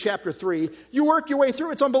 Timothy chapter 3. You work your way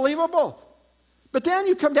through, it's unbelievable. But then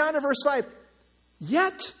you come down to verse 5.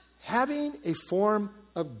 Yet having a form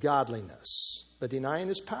of godliness, but denying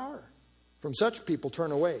his power. From such people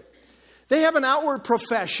turn away. They have an outward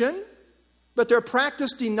profession, but their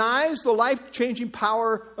practice denies the life-changing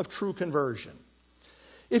power of true conversion.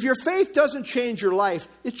 If your faith doesn't change your life,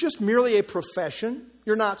 it's just merely a profession.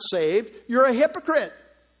 You're not saved. You're a hypocrite.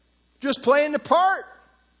 Just playing the part.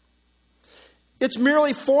 It's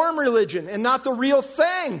merely form religion and not the real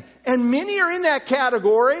thing. And many are in that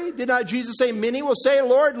category. Did not Jesus say, many will say,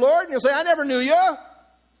 Lord, Lord? And you'll say, I never knew you.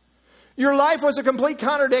 Your life was a complete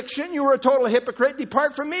contradiction. You were a total hypocrite.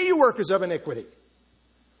 Depart from me, you workers of iniquity.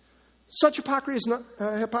 Such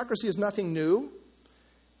hypocrisy is nothing new.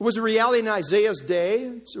 It was a reality in Isaiah's day.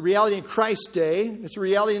 It's a reality in Christ's day. It's a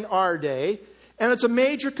reality in our day. And it's a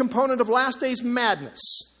major component of last days madness.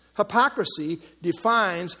 Hypocrisy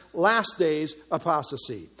defines last days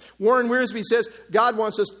apostasy. Warren Wiersbe says God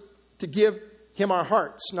wants us to give him our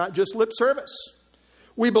hearts, not just lip service.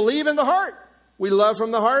 We believe in the heart. We love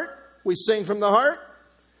from the heart. We sing from the heart.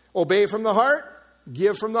 Obey from the heart.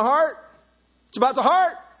 Give from the heart. It's about the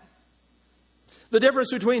heart. The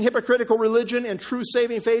difference between hypocritical religion and true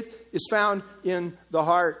saving faith is found in the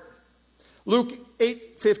heart. Luke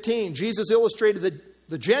 8:15, Jesus illustrated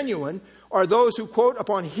the genuine are those who, quote,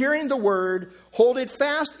 upon hearing the word, hold it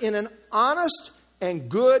fast in an honest and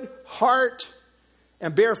good heart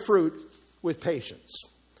and bear fruit with patience.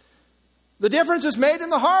 The difference is made in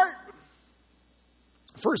the heart.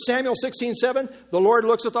 1 Samuel 16:7, the Lord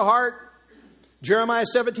looks at the heart. Jeremiah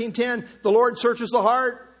 17:10, the Lord searches the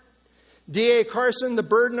heart. D.A. Carson, the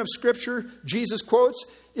burden of Scripture, Jesus quotes,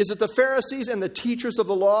 is that the Pharisees and the teachers of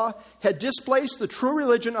the law had displaced the true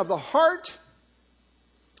religion of the heart,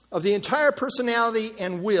 of the entire personality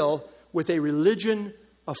and will, with a religion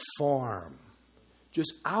of form.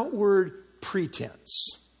 Just outward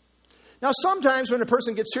pretense. Now, sometimes when a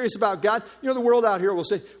person gets serious about God, the world out here will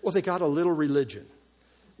say, well, they got a little religion.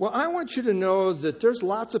 Well, I want you to know that there's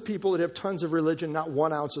lots of people that have tons of religion, not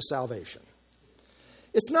 1 ounce of salvation.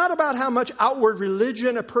 It's not about how much outward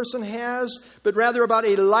religion a person has, but rather about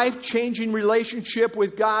a life-changing relationship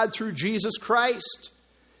with God through Jesus Christ.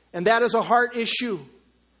 And that is a heart issue.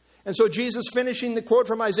 And so Jesus, finishing the quote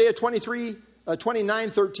from Isaiah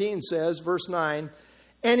 29:13 says, verse 9,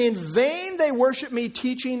 and in vain they worship me,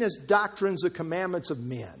 teaching as doctrines the commandments of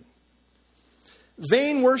men.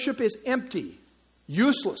 Vain worship is empty,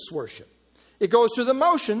 useless worship. It goes through the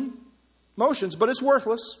motions, but it's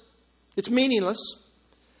worthless. It's meaningless.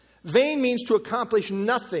 Vain means to accomplish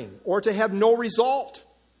nothing or to have no result.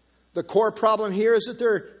 The core problem here is that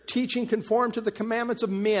their teaching conform to the commandments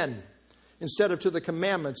of men instead of to the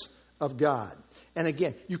commandments of God. And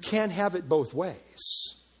again, you can't have it both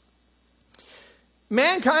ways.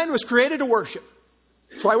 Mankind was created to worship.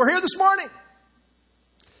 That's why we're here this morning.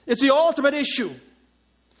 It's the ultimate issue.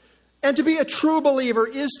 And to be a true believer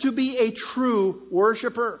is to be a true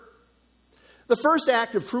worshiper. The first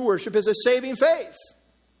act of true worship is a saving faith,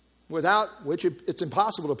 without which it's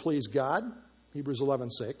impossible to please God, Hebrews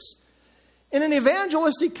 11:6. In an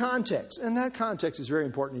evangelistic context, and that context is very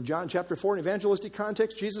important. In John chapter 4, in evangelistic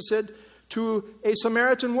context, Jesus said to a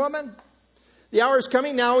Samaritan woman, the hour is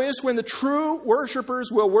coming, now is, when the true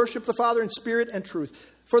worshipers will worship the Father in spirit and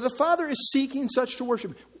truth. For the Father is seeking such to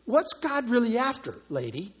worship. What's God really after,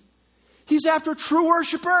 lady? He's after true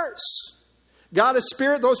worshipers. God is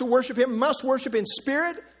spirit. Those who worship him must worship in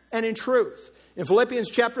spirit and in truth. In Philippians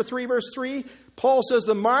chapter 3, verse 3, Paul says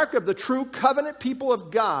the mark of the true covenant people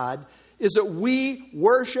of God is that we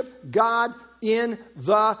worship God in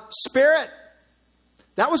the Spirit.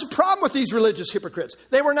 That was a problem with these religious hypocrites.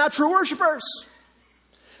 They were not true worshipers.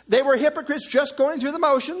 They were hypocrites just going through the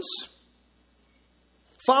motions,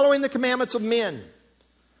 following the commandments of men.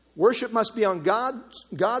 Worship must be on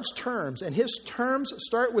God's terms, and his terms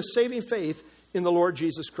start with saving faith in the Lord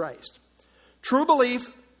Jesus Christ. True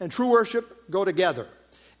belief and true worship go together.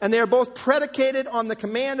 And they are both predicated on the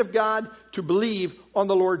command of God to believe on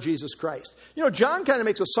the Lord Jesus Christ. John kind of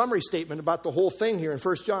makes a summary statement about the whole thing here in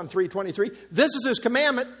 1 John 3:23. This is his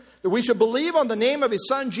commandment, that we should believe on the name of his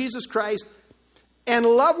Son, Jesus Christ, and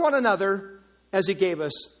love one another as he gave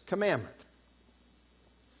us commandment.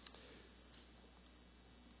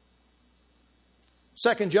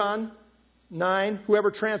 2 John 9, whoever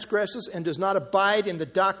transgresses and does not abide in the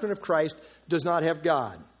doctrine of Christ does not have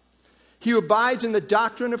God. He who abides in the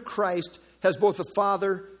doctrine of Christ has both the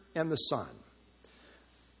Father and the Son.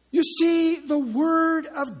 You see, the Word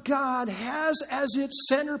of God has as its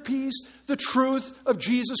centerpiece the truth of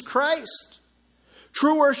Jesus Christ.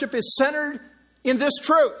 True worship is centered in this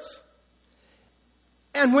truth.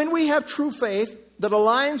 And when we have true faith that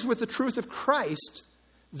aligns with the truth of Christ,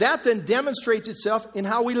 that then demonstrates itself in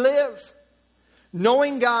how we live.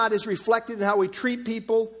 Knowing God is reflected in how we treat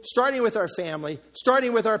people, starting with our family,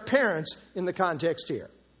 starting with our parents in the context here.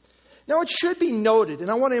 Now, it should be noted,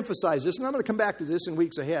 and I want to emphasize this, and I'm going to come back to this in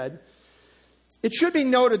weeks ahead. It should be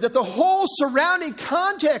noted that the whole surrounding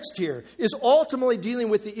context here is ultimately dealing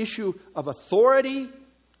with the issue of authority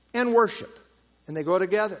and worship, and they go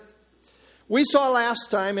together. We saw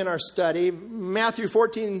last time in our study, Matthew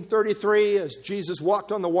 14:33, as Jesus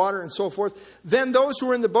walked on the water and so forth. Then those who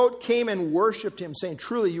were in the boat came and worshipped him, saying,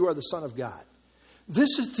 truly you are the Son of God.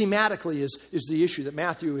 This is thematically is the issue that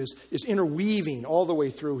Matthew is interweaving all the way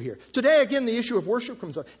through here. Today, again, the issue of worship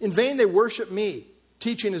comes up. In vain they worship me,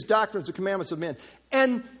 teaching his doctrines, the commandments of men.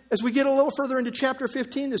 And as we get a little further into chapter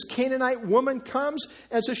 15, this Canaanite woman comes,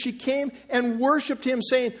 and so she came and worshipped him,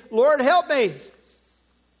 saying, Lord, help me.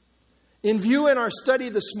 In view in our study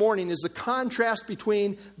this morning is the contrast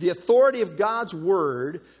between the authority of God's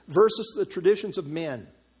word versus the traditions of men.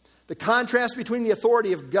 The contrast between the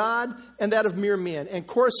authority of God and that of mere men. And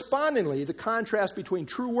correspondingly, the contrast between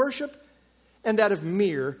true worship and that of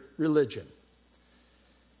mere religion.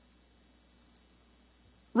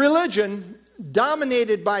 Religion,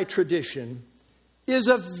 dominated by tradition, is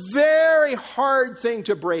a very hard thing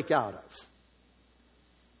to break out of.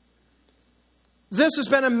 This has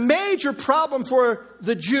been a major problem for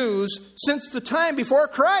the Jews since the time before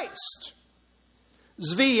Christ.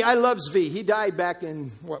 Zvi, I love Zvi. He died back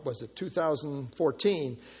in,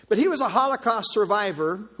 2014. But he was a Holocaust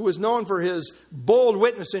survivor who was known for his bold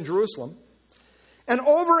witness in Jerusalem. And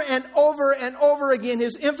over and over and over again,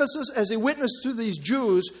 his emphasis as he witnessed to these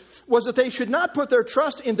Jews was that they should not put their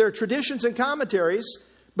trust in their traditions and commentaries,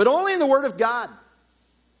 but only in the Word of God.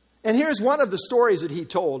 And here's one of the stories that he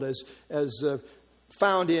told as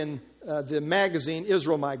found in the magazine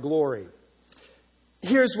Israel My Glory.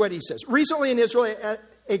 Here's what he says. Recently in Israel,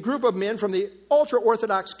 a group of men from the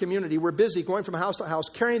ultra-Orthodox community were busy going from house to house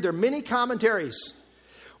carrying their many commentaries.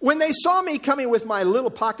 When they saw me coming with my little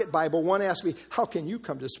pocket Bible, one asked me, how can you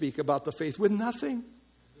come to speak about the faith with nothing?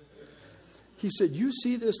 He said, you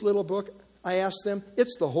see this little book? I asked them,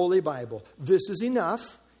 it's the Holy Bible. This is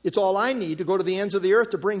enough. It's all I need to go to the ends of the earth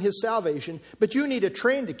to bring his salvation. But you need a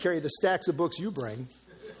train to carry the stacks of books you bring.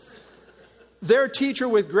 Their teacher,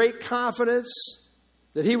 with great confidence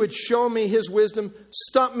that he would show me his wisdom,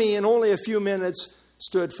 stumped me in only a few minutes,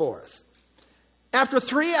 stood forth. After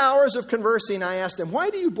 3 hours of conversing, I asked him, why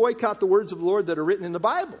do you boycott the words of the Lord that are written in the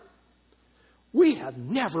Bible? We have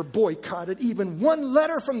never boycotted even one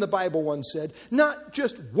letter from the Bible, one said. Not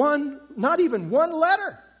just one, not even one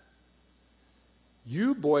letter.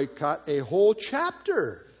 You boycott a whole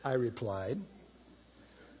chapter, I replied.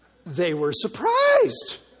 They were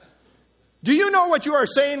surprised. Do you know what you are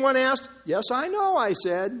saying, one asked. Yes, I know, I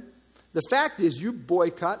said. The fact is you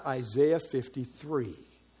boycott Isaiah 53.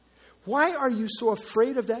 Why are you so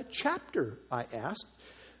afraid of that chapter, I asked.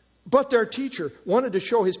 But their teacher wanted to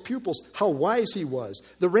show his pupils how wise he was.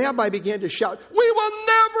 The rabbi began to shout, we will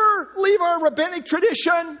never leave our rabbinic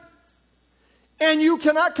tradition. And you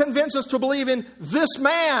cannot convince us to believe in this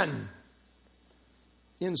man.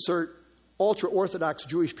 Insert ultra-Orthodox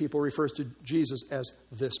Jewish people refers to Jesus as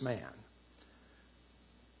this man.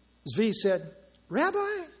 Zvi said,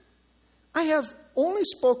 Rabbi, I have only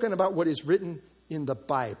spoken about what is written in the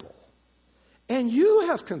Bible. And you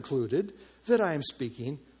have concluded that I am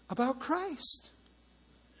speaking about Christ.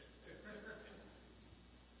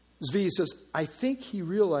 Zvi says, I think he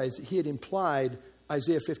realized that he had implied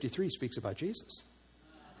Isaiah 53 speaks about Jesus.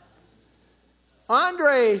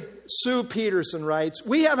 Andre Sue Peterson writes,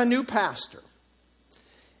 we have a new pastor.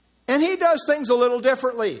 And he does things a little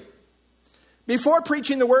differently. Before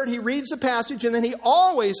preaching the word, he reads the passage, and then he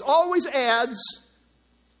always adds,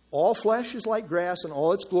 all flesh is like grass, and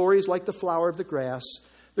all its glory is like the flower of the grass.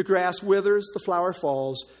 The grass withers, the flower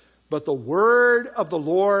falls, but the word of the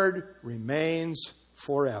Lord remains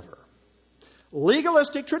forever.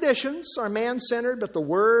 Legalistic traditions are man-centered, but the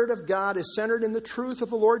Word of God is centered in the truth of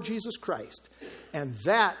the Lord Jesus Christ. And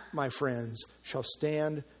that, my friends, shall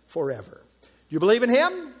stand forever. Do you believe in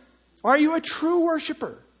Him? Are you a true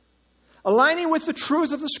worshiper? Aligning with the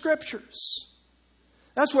truth of the Scriptures.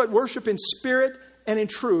 That's what worship in spirit and in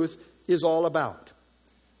truth is all about.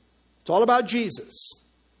 It's all about Jesus.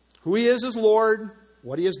 Who He is as Lord,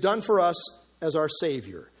 what He has done for us as our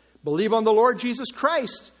Savior. Believe on the Lord Jesus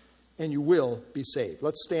Christ, and you will be saved.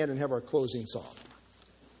 Let's stand and have our closing song.